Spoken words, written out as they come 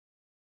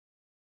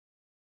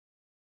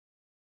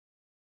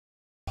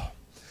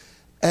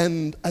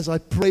And as I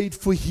prayed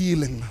for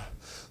healing,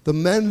 the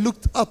man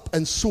looked up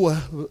and saw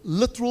a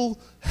literal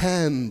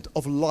hand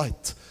of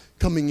light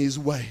coming his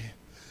way.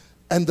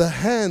 And the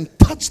hand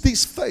touched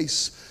his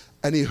face,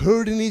 and he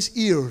heard in his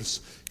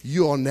ears,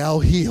 "You are now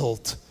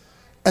healed."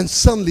 And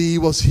suddenly he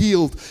was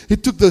healed. He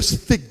took those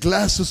thick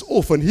glasses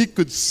off and he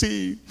could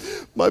see.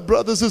 My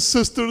brothers and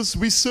sisters,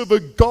 we serve a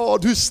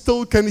God who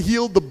still can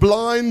heal the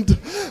blind,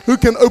 who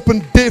can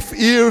open deaf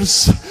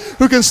ears,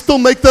 who can still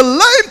make the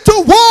lame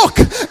to walk.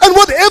 And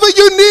whatever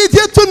you need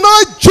here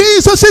tonight,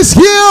 Jesus is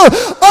here.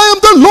 I am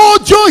the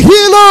Lord your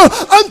healer.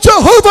 I'm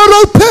Jehovah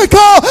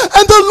Ropeka,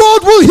 and the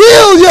Lord will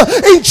heal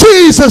you in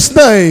Jesus'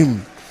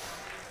 name.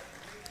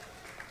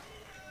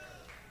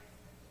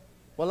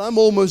 Well, I'm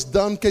almost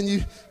done. Can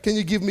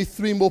you give me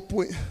 3 more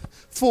points?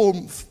 4,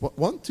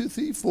 1, 2,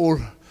 3,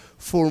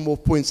 4 more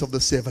points of the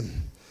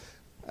 7.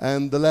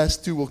 And the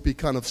last 2 will be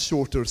kind of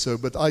shorter,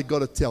 but I got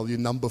to tell you,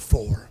 number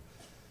 4.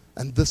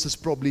 And this is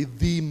probably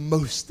the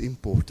most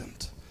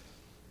important.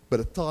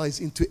 But it ties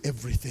into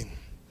everything.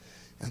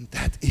 And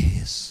that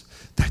is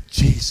that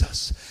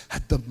Jesus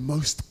had the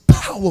most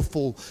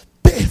powerful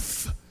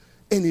death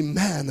any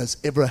man has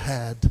ever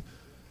had.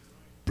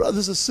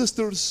 Brothers and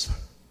sisters,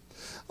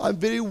 I'm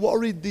very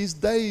worried these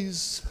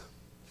days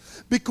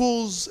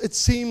because it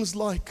seems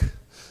like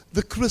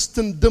the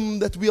Christendom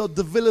that we are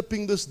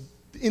developing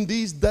in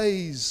these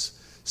days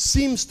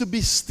seems to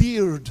be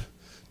steered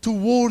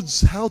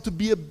towards how to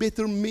be a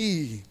better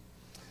me,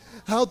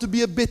 how to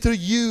be a better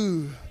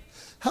you,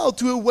 how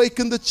to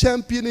awaken the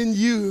champion in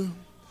you,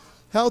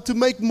 how to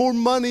make more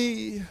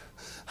money,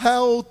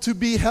 how to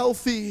be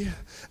healthy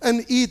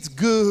and eat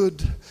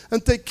good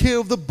and take care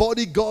of the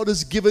body God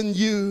has given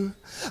you.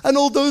 And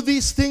although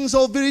these things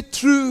are very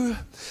true,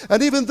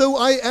 and even though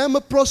I am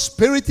a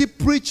prosperity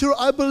preacher,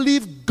 I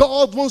believe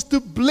God wants to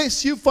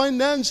bless you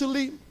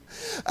financially.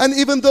 And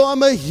even though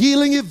I'm a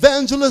healing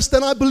evangelist,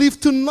 and I believe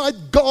tonight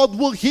God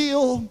will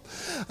heal.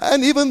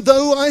 And even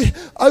though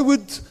I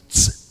would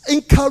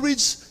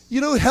encourage,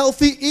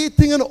 healthy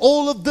eating and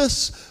all of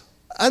this,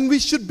 and we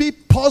should be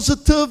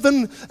positive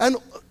and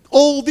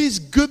all these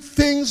good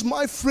things,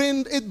 my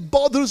friend, it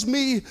bothers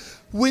me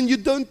when you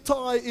don't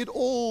tie it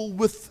all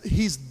with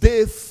his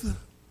death.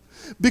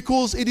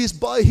 Because it is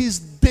by his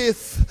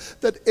death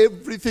that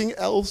everything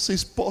else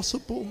is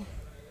possible.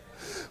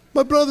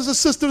 My brothers and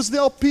sisters,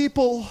 there are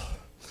people,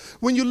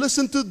 when you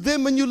listen to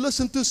them and you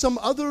listen to some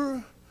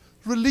other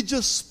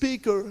religious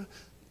speaker,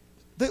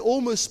 they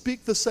almost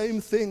speak the same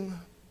thing.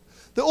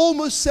 They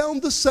almost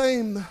sound the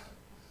same.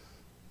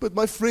 But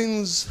my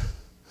friends,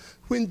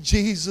 when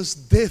Jesus'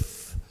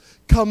 death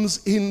comes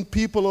in,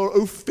 people are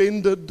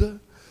offended.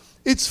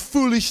 It's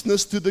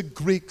foolishness to the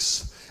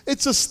Greeks.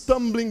 It's a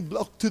stumbling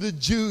block to the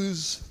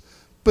Jews.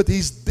 But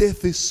his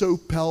death is so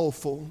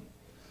powerful.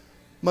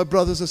 My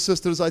brothers and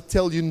sisters, I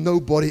tell you,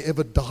 nobody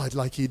ever died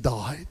like he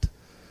died.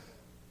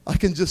 I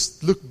can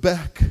just look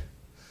back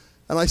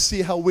and I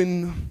see how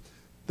when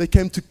they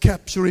came to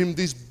capture him,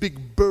 these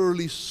big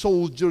burly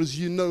soldiers,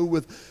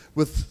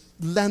 with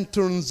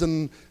lanterns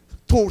and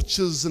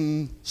torches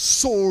and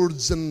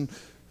swords and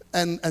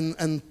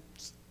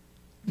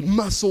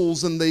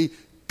muscles, and they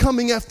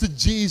coming after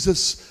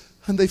Jesus,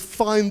 and they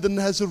find the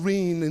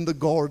Nazarene in the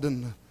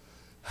garden,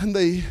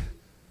 and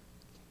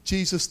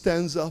Jesus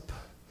stands up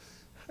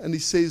and he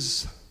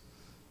says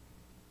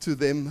to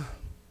them,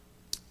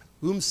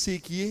 "Whom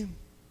seek ye?"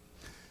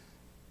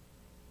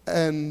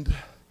 And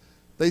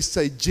they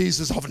say,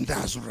 "Jesus of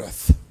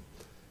Nazareth."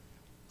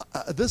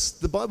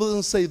 The Bible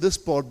doesn't say this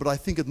part, but I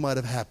think it might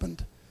have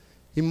happened.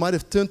 He might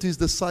have turned to his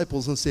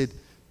disciples and said,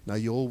 "Now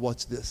you all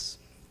watch this."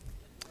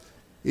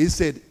 He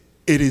said,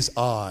 "It is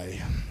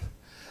I."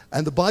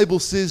 And the Bible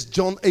says,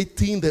 John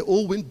 18, they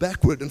all went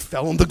backward and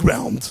fell on the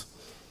ground.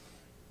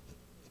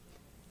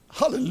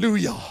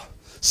 Hallelujah.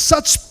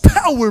 Such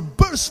power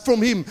burst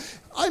from him.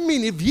 I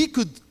mean, if he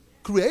could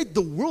create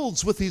the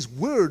worlds with his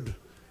word,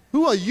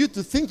 who are you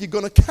to think you're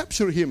going to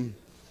capture him?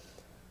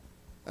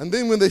 And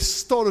then when they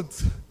started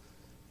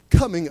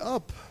coming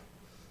up,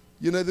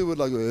 they were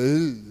like,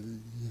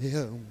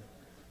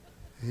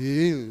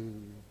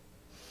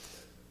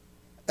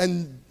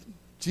 and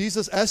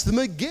Jesus asked them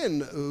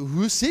again,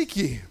 "Who seek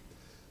ye?"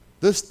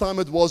 This time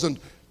it wasn't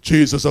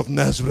Jesus of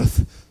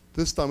Nazareth.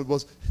 This time it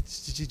was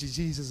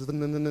Jesus of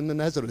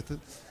Nazareth.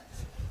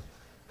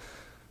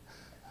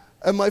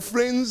 And my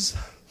friends,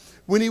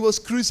 when he was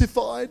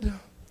crucified,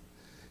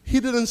 he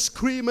didn't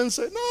scream and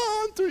say,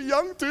 "No, I'm too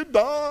young to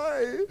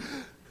die."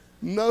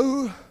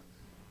 No,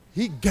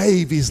 he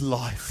gave his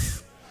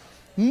life.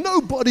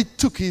 Nobody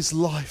took his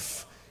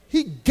life.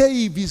 He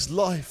gave his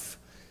life.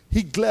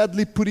 He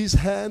gladly put his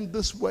hand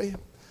this way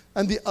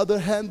and the other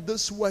hand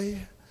this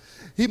way.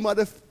 He might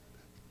have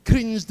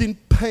cringed in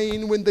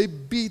pain when they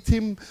beat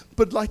him,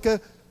 but like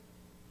a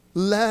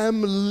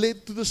lamb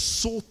led to the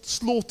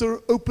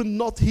slaughter, opened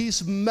not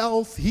his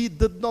mouth. He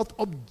did not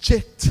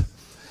object.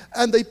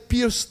 And they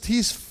pierced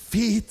his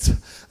feet,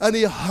 and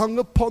he hung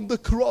upon the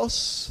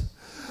cross.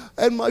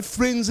 And my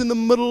friends, in the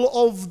middle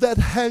of that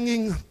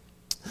hanging,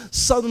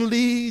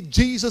 Suddenly,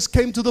 Jesus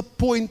came to the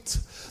point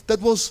that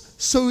was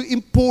so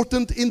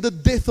important in the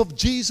death of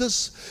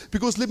Jesus.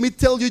 Because let me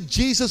tell you,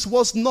 Jesus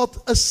was not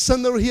a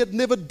sinner. He had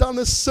never done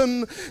a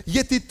sin.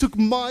 Yet He took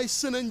my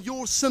sin and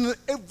your sin, and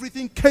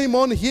everything came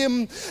on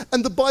Him.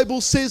 And the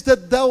Bible says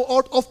that thou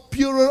art of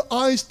purer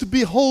eyes to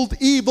behold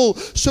evil.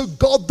 So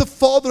God the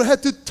Father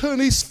had to turn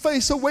His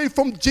face away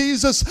from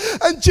Jesus.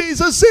 And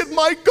Jesus said,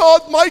 my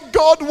God,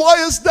 why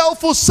hast thou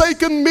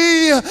forsaken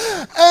me?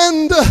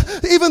 And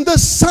even the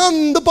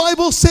Son, the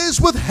Bible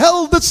says,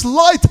 withheld its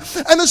light,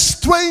 and a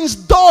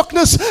strange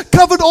darkness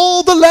covered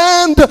all the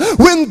land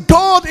when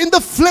God in the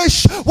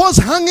flesh was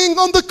hanging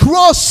on the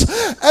cross.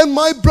 And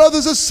my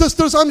brothers and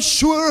sisters, I'm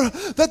sure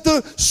that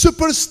the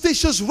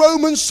superstitious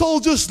Roman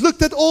soldiers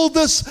looked at all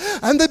this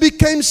and they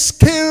became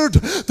scared.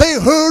 They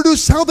heard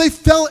how they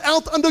fell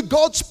out under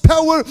God's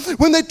power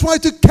when they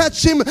tried to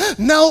catch Him.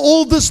 Now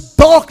all this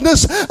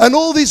darkness and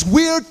all these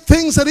weird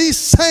things that He's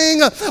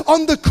saying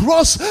on the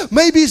cross,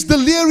 maybe He's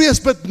delirious,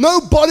 but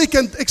nobody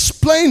can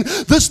explain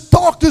this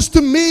darkness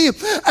to me.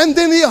 And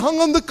then He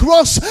hung on the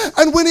cross,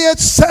 and when He had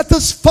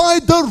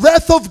satisfied the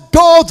wrath of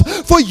God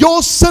for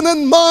your sin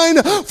and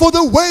mine, for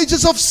the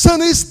wages of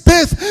sin is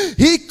death,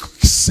 He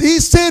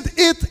said,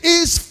 it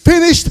is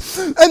finished.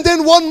 And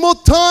then one more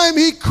time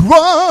He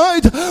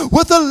cried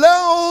with a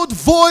loud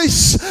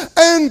voice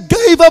and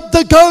gave up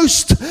the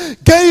ghost,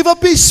 gave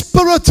up His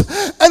spirit.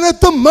 And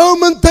at the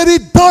moment that He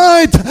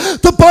died,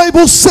 the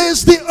Bible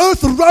says the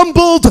earth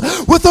rumbled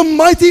with a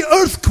mighty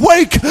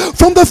earthquake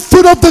from the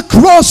foot of the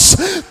cross,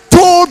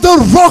 tore the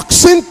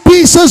rocks in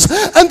pieces,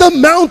 and the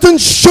mountain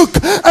shook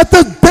at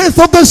the death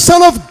of the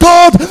Son of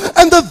God,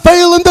 and the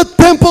veil in the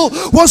temple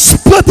was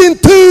split in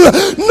two.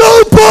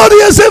 Nobody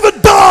has ever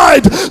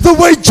died the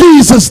way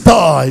Jesus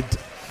died.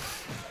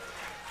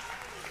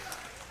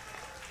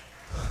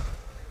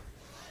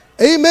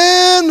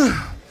 Amen.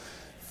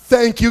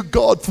 Thank you,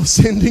 God, for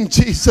sending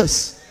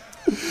Jesus.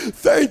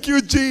 Thank you,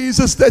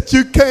 Jesus, that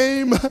you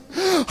came.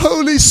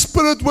 Holy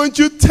Spirit, won't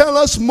you tell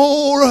us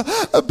more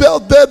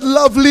about that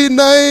lovely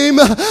name?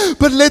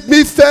 But let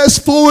me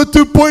fast forward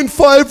to point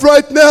 5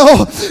 right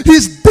now.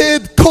 His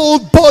dead,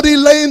 cold body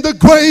lay in the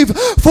grave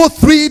for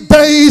 3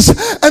 days.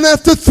 And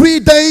after 3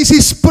 days,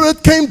 his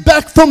spirit came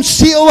back from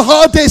Sheol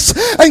Hades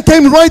and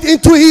came right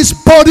into his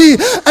body.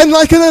 And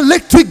like an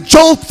electric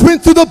jolt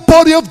went through the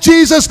body of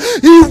Jesus.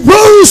 He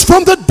rose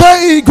from the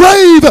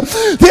grave.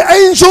 The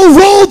angel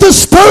rolled the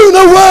stone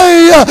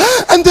away,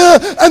 and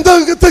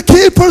the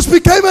keepers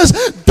became as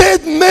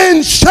dead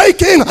men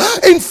shaking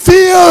in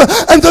fear,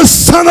 and the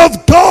Son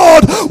of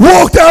God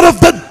walked out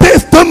of the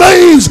death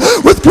domains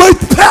with great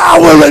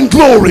power and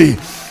glory.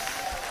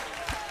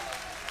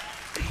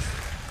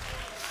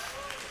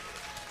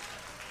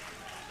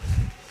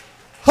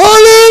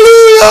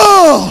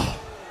 Hallelujah!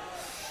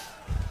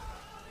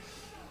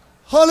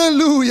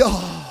 Hallelujah!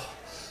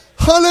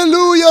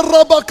 Hallelujah!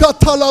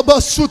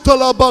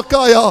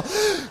 Rabakatalabasutalabakaya.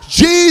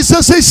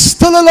 Jesus is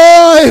still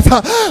alive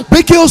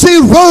because He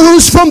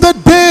rose from the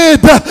dead.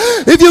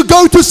 If you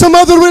go to some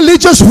other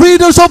religious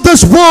readers of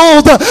this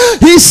world,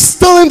 He's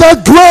still in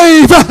that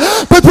grave.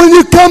 But when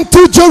you come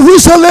to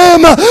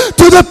Jerusalem,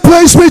 to the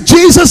place where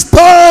Jesus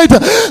died,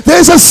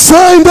 there's a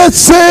sign that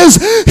says,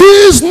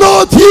 He is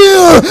not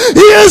here,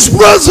 He is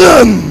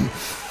risen.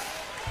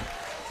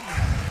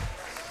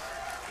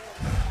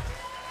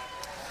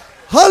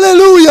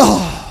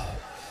 Hallelujah.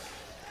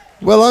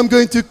 Well, I'm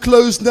going to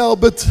close now,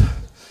 but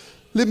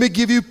let me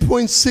give you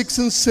point 6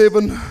 and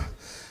 7.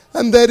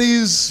 And that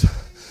is,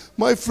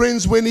 my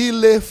friends, when He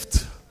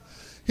left,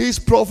 His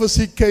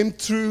prophecy came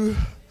true.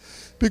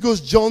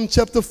 Because John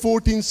chapter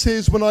 14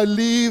 says, when I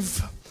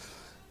leave,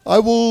 I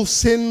will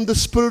send the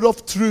Spirit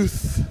of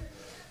truth.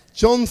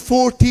 John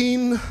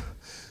 14,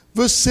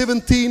 verse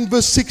 17,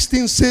 verse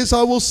 16 says, He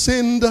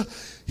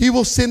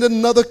will send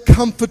another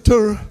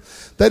comforter,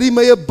 that He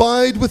may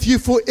abide with you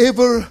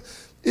forever,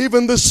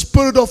 even the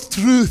Spirit of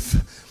truth,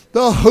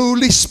 the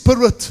Holy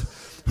Spirit,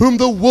 whom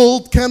the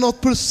world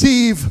cannot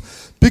perceive,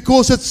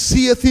 because it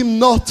seeth Him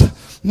not,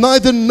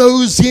 neither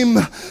knows Him.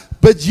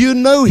 But you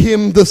know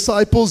Him,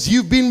 disciples.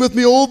 You've been with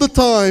me all the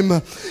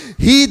time.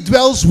 He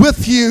dwells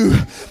with you,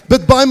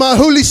 but by my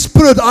Holy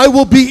Spirit I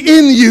will be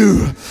in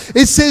you.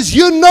 It says,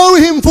 you know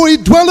Him, for He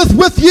dwelleth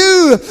with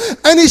you,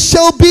 and He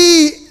shall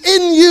be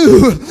in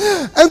you.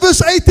 And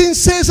verse 18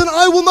 says, and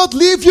I will not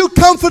leave you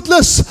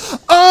comfortless.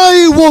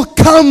 I will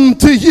come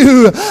to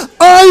you.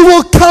 I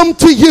will come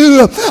to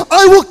you.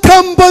 I will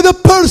come by the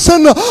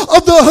person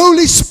of the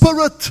Holy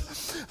Spirit.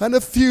 And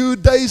a few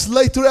days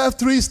later,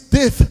 after His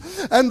death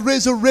and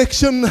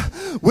resurrection,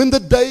 when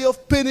the day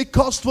of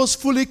Pentecost was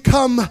fully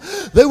come,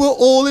 they were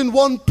all in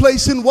one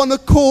place, in one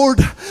accord.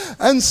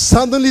 And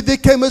suddenly there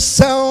came a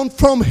sound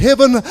from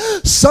heaven,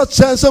 such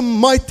as a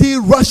mighty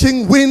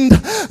rushing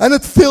wind, and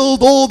it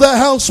filled all the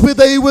house where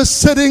they were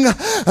sitting.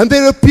 And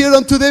there appeared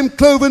unto them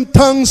cloven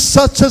tongues,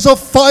 such as of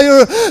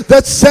fire,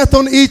 that sat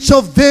on each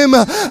of them.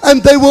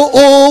 And they were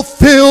all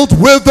filled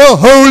with the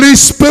Holy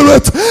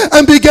Spirit,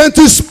 and began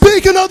to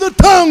speak in other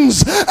tongues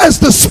as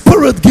the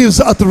Spirit gives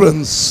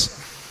utterance.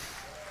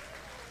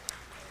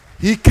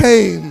 He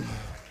came.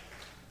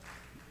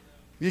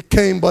 He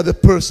came by the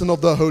person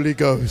of the Holy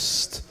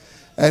Ghost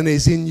and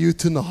is in you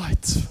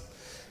tonight.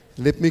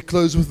 Let me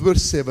close with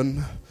verse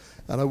 7,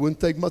 and I won't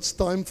take much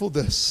time for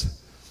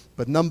this.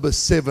 But number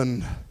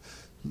 7,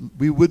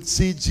 we would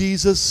see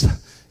Jesus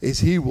is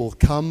He will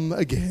come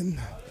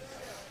again.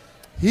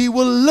 He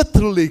will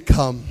literally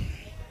come.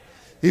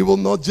 He will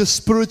not just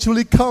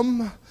spiritually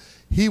come.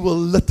 He will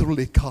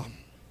literally come.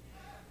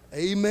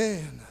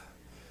 Amen.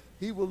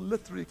 He will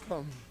literally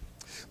come.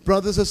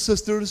 Brothers and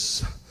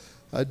sisters,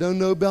 I don't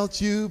know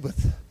about you, but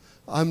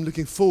I'm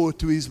looking forward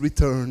to His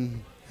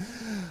return.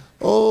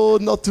 Oh,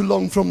 not too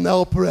long from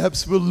now,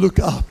 perhaps we'll look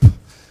up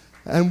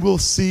and we'll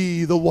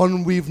see the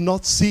one we've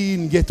not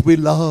seen yet we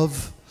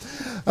love.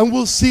 And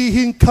we'll see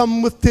Him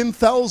come with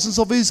 10,000s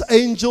of His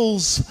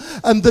angels,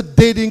 and the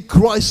dead in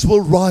Christ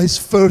will rise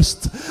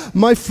first.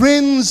 My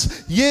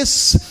friends,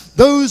 yes,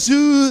 those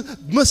who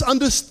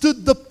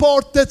misunderstood the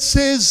part that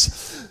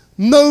says,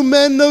 no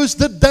man knows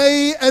the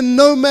day and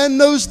no man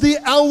knows the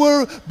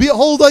hour.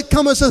 Behold, I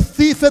come as a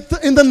thief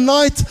in the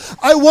night.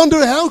 I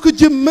wonder, how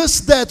could you miss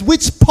that?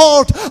 Which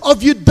part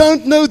of you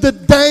don't know the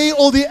day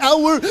or the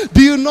hour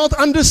do you not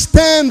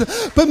understand?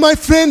 But my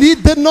friend, He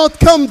did not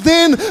come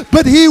then,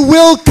 but He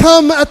will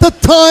come at the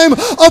time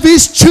of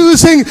His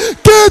choosing.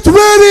 Get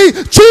ready.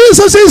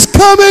 Jesus is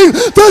coming.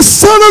 The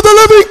Son of the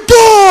living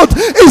God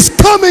is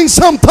coming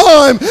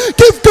sometime.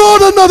 Give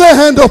God another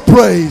hand of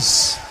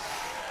praise.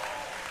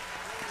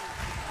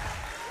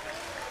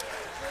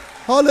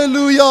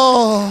 Hallelujah.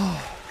 I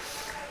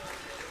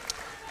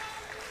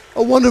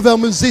wonder if our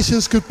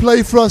musicians could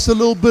play for us a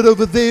little bit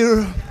over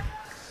there.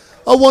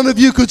 I wonder if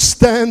you could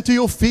stand to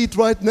your feet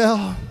right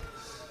now.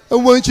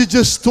 And won't you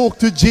just talk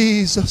to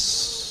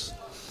Jesus?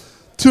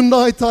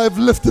 Tonight I've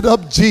lifted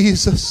up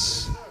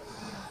Jesus.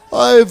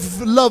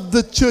 I've loved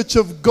the church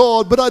of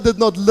God, but I did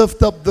not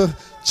lift up the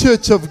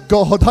church of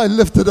God. I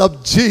lifted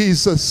up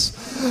Jesus.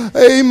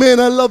 Amen.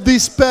 I love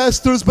these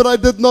pastors, but I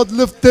did not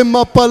lift them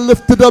up. I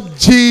lifted up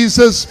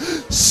Jesus.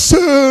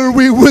 Sir,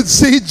 we would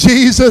see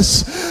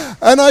Jesus.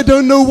 And I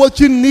don't know what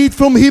you need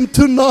from Him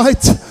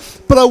tonight,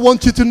 but I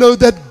want you to know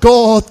that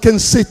God can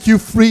set you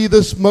free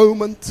this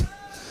moment.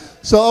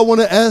 So I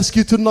want to ask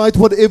you tonight,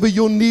 whatever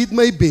your need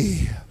may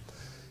be,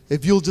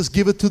 if you'll just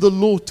give it to the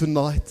Lord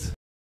tonight.